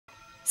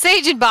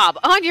Sage and Bob,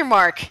 on your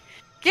mark.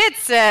 Get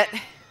set.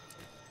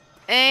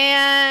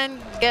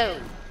 And go.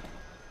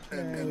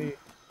 And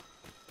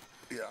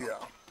yeah.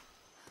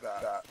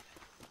 That.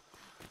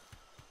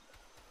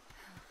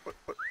 But.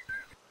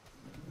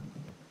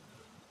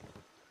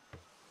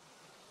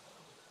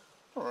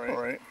 All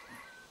right.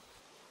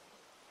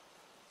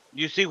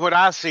 You see what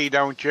I see,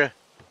 don't you?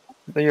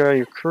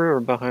 Your crew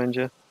are behind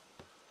you.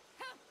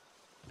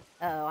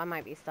 Oh, I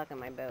might be stuck in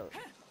my boat.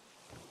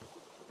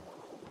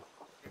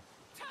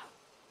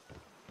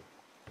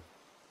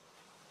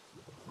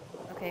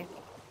 Okay.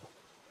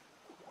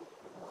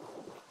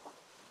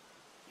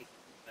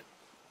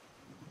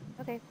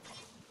 Okay.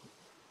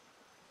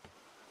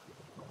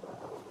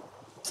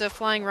 It's a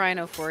flying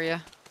rhino for you.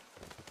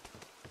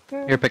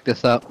 Here, pick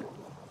this up.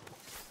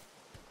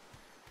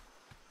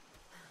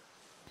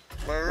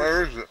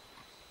 Where is it?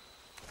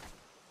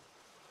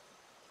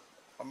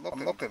 I'm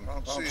looking. I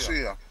don't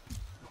see ya.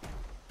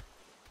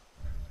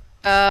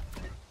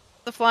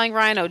 The flying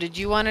rhino. Did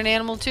you want an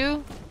animal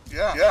too?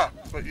 Yeah.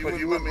 But you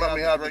wouldn't let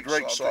me have the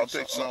drake, so I'll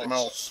take something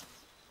else.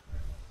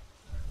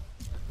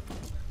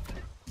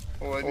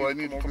 Oh, I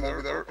need to come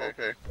over there?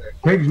 Okay.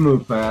 Pigs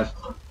move fast.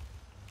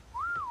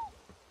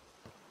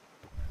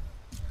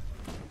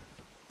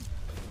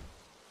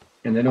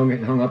 And they don't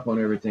get hung up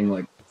on everything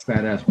like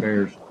fat-ass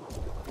bears.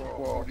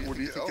 Well, what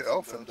do you think an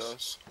elephant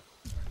does?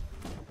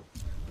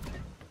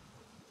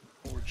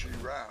 Or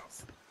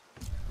giraffe?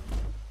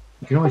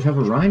 You can always have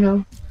a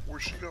rhino.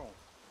 Where's she going?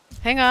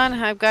 Hang on,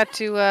 I've got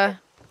to,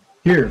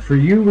 Here, for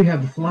you, we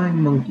have the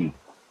flying monkey.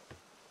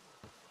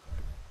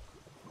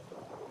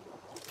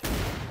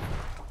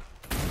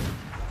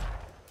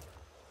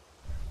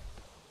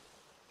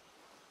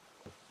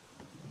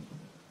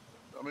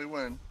 Let me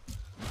win.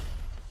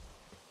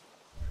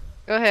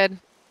 Go ahead.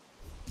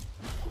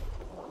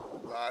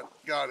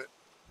 Got it.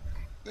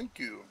 Thank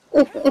you.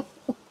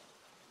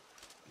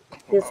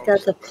 He's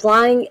got the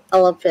flying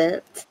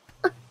elephant.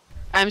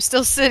 I'm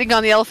still sitting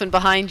on the elephant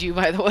behind you,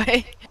 by the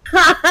way.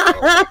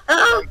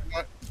 I'm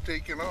not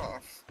taking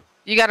off.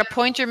 You gotta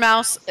point your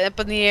mouse up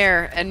in the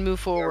air and move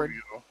forward.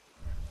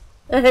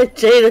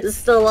 Jada's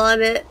still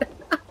on it.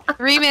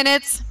 3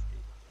 minutes.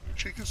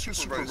 She can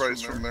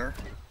supervise from there.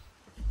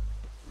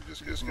 We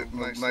just get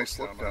a nice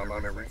look down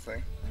on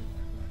everything.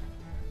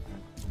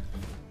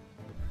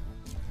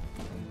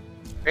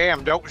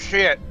 Damn, don't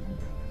shit.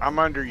 I'm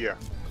under you.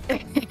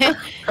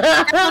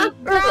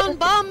 Brown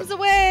bombs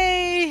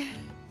away.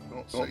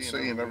 Don't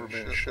say you never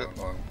been shit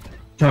on.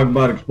 Talk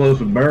about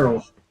explosive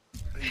barrels.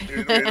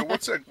 Hey, dude,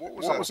 what's that? What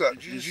was that?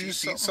 Did you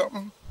see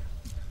something?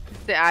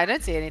 I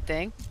didn't see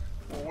anything.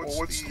 Well,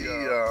 what's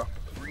the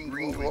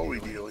green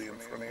glowy deal in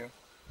front of you?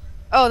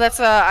 Oh, that's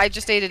I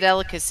just ate a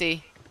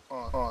delicacy.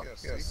 Oh,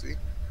 yeah, see?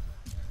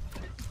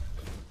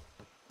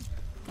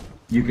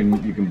 You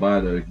can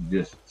buy those. You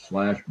just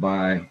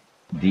 /buy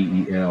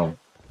DEL,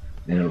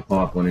 and it'll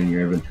pop one in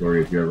your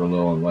inventory if you're ever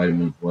low on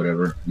vitamins,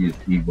 whatever. Use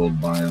Eagle to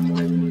buy them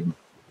whenever you need them.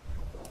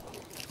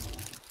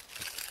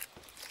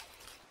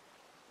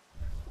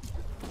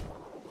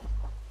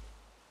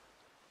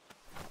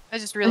 I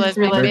just realized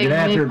Get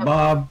after it,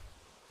 Bob.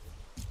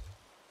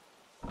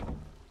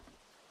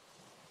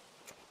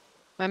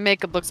 my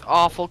makeup looks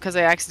awful because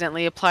I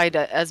accidentally applied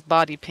it as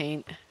body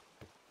paint.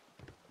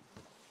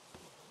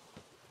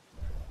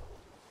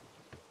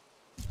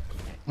 I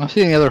don't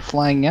see any other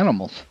flying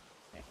animals.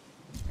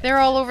 They're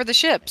all over the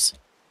ships.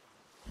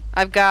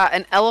 I've got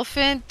an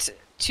elephant,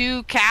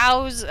 2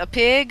 cows, a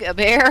pig, a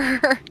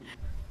bear.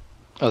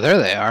 Oh, there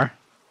they are.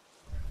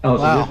 Oh,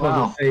 so Wow, this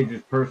wasn't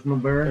Sage's personal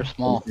bear? They're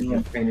small.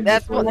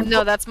 That's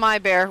no, that's my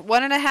bear.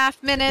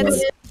 1.5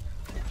 minutes.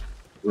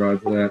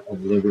 Roger that. I'll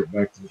deliver it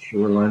back to the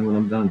shoreline when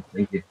I'm done.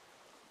 Thank you.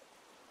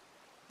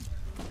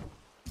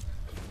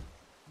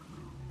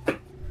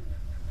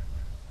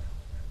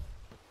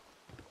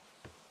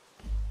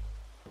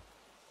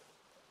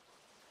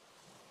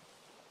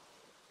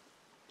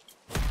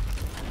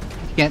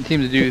 Can't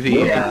seem to do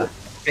the.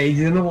 Sage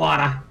in the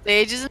water.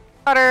 Sage is in the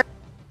water.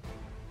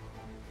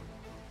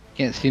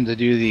 Can't seem to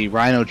do the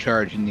rhino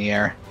charge in the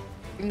air.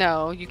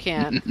 No, you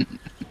can't.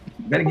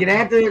 Better get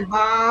after it,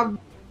 Bob.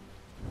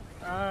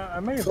 I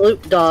may have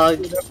Sloop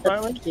Dogg. That's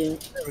That's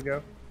cute. There we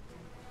go.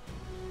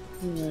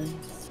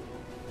 Nice.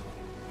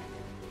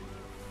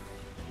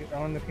 Get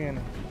on the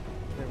cannon.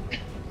 There we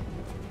go.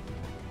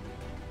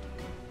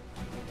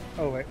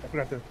 Oh wait, I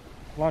forgot to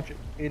launch it,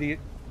 idiot.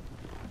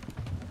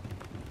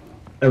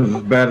 That was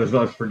as bad as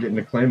us forgetting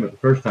to claim it the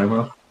first time,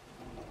 huh?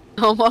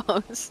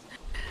 Almost.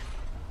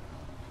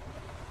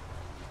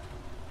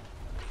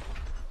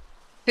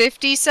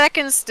 50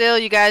 seconds still.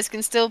 You guys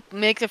can still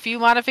make a few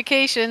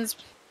modifications.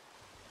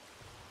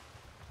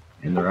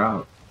 And they're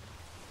out.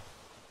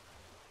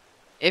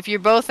 If you're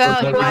both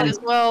out, you might as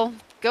well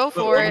go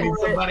for it.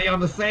 Somebody on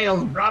the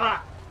sails, brother.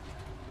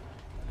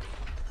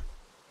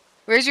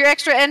 Where's your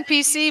extra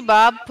NPC,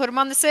 Bob? Put him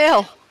on the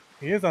sail.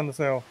 He is on the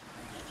sail.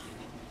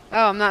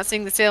 Oh, I'm not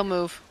seeing the sail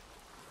move.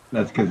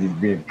 That's because he's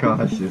being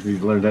cautious.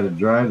 He's learned how to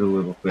drive the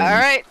little thing. All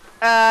right.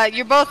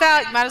 You're both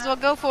out. You might as well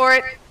go for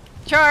it.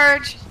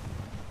 Charge.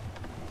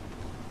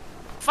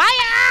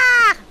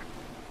 Fire!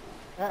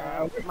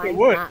 I wish they Mine's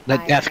would. not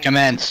Let death firing.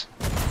 commence.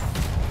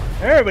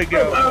 There we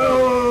go.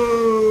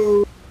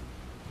 Oh!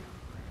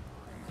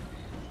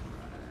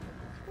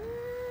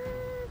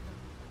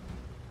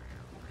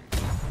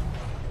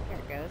 Here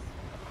it goes.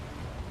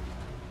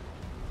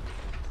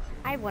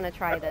 I want to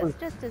try this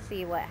just to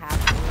see what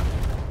happens.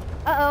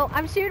 Uh-oh,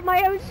 I'm shooting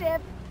my own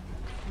ship.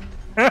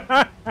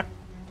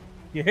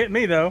 You hit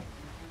me though.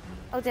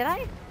 Oh, did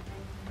I?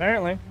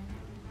 Apparently.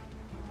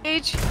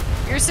 Sage,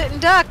 you're sitting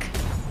duck.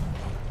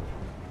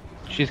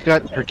 She's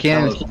got her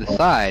cannons to the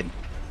side.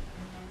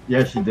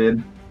 Yes, she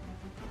did.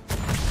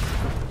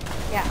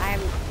 Yeah,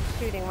 I'm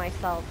shooting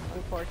myself,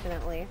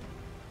 unfortunately.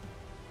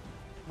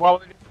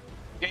 Well, it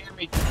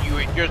damages you.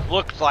 It just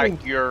looks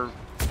like you're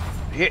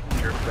hitting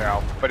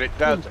yourself, but it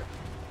doesn't.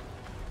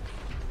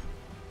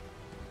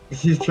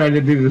 She's trying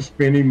to do the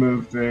spinny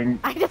move thing.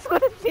 I just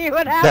want to see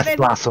what Death happens.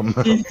 Blossom.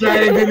 She's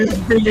trying to do the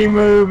spinny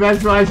move.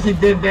 That's why she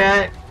did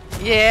that.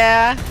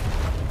 Yeah.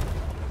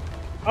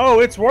 Oh,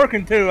 it's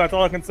working too. That's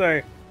all I can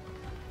say.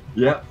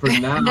 Yep, for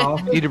now.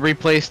 Need to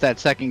replace that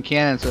second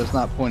cannon so it's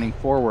not pointing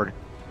forward.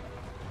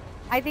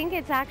 I think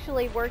it's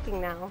actually working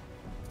now.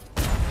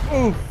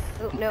 Oof.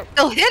 Oh, no.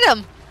 They'll hit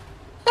him.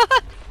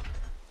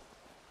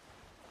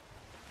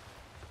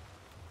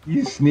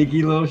 You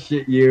sneaky little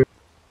shit, you.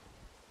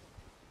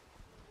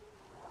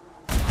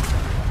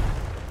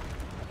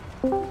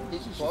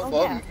 This is a Oh, fun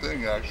yeah.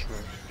 thing, actually.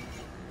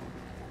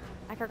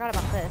 I forgot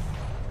about this.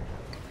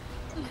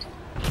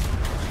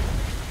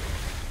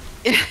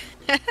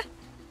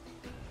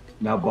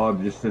 Now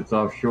Bob just sits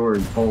offshore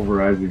and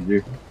pulverizes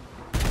you.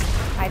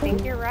 I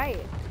think you're right.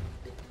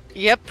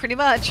 Yep, pretty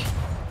much.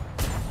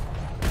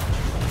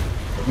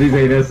 These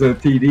ain't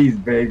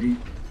SOTDs, baby.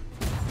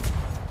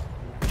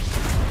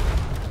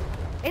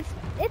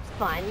 It's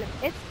fun.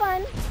 It's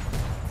fun.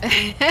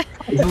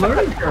 It's a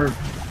learning curve.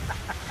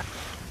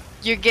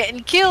 You're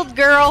getting killed,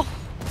 girl.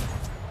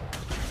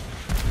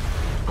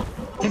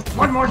 Just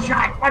one more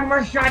shot. One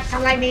more shot's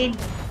all I need.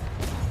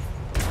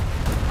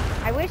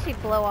 I wish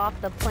he'd blow off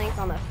the plank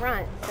on the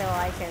front so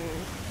I can...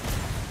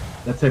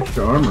 That's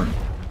extra armor.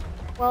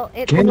 Well,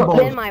 it's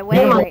Cannonballs. in my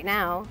way right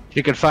now.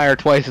 She could fire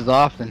twice as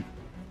often.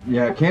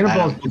 Yeah,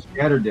 cannonballs just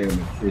scatter damage.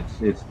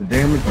 It's the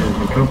damage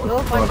that encompasses Oh,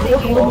 I'm across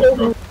thinking.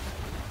 all.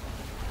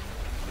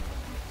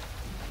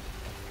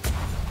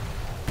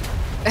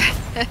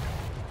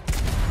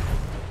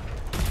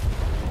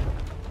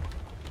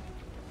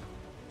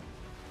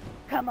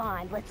 Come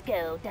on, let's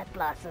go, Death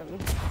Blossom.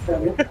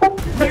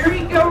 Here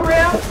you go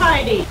round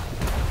fighting.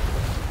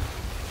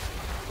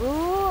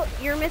 Ooh,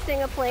 you're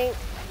missing a plank.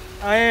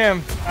 I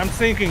am. I'm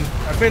sinking.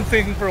 I've been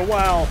sinking for a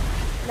while.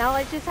 Now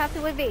I just have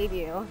to evade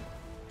you.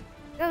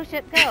 Go,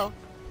 ship, go.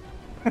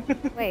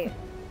 Wait,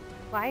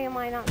 why am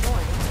I not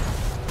going?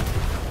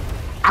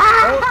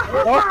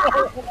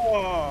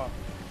 Oh.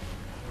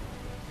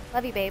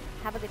 Love you, babe.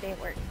 Have a good day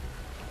at work.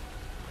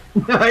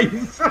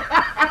 Nice.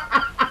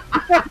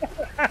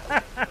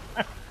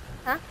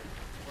 Huh?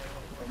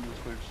 I'm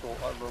just like, so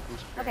I love this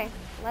game. Okay,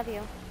 love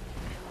you.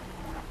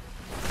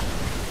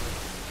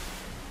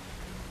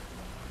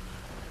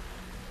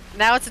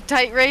 Now it's a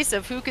tight race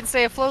of who can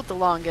stay afloat the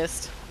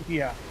longest.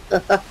 Yeah.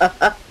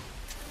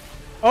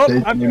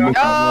 Oh, I'm down.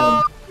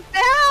 Oh,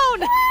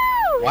 down!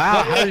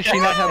 Wow, how does she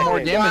not have more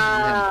damage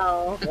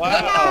Wow.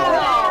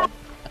 Wow.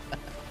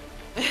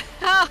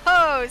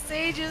 Oh,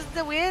 Sage is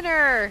the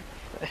winner.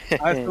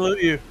 I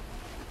salute you.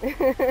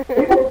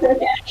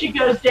 She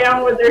goes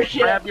down with her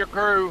ship. Grab your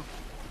crew.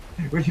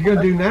 What you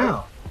gonna do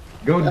now?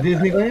 Go to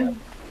Disneyland?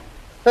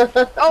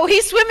 Oh,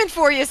 he's swimming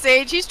for you,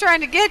 Sage. He's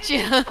trying to get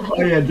you. Oh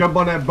yeah, jump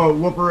on that boat,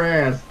 whoop her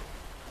ass.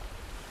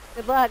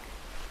 Good luck.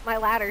 My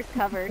ladder's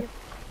covered.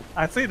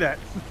 I see that.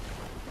 than him?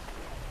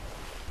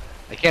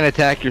 I can't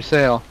attack your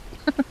sail.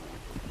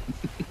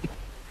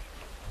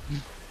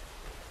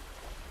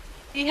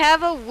 We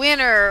have a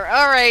winner.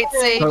 All right,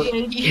 Sage. So,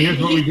 here's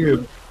what we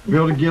do.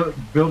 Build a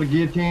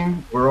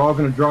guillotine. We're all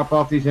gonna drop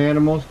off these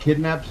animals,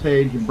 kidnap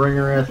Sage, and bring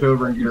her ass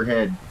over and get her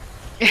head.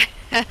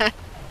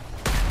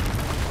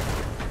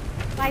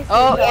 Bye,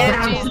 Oh, Sage.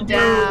 energy's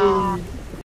down.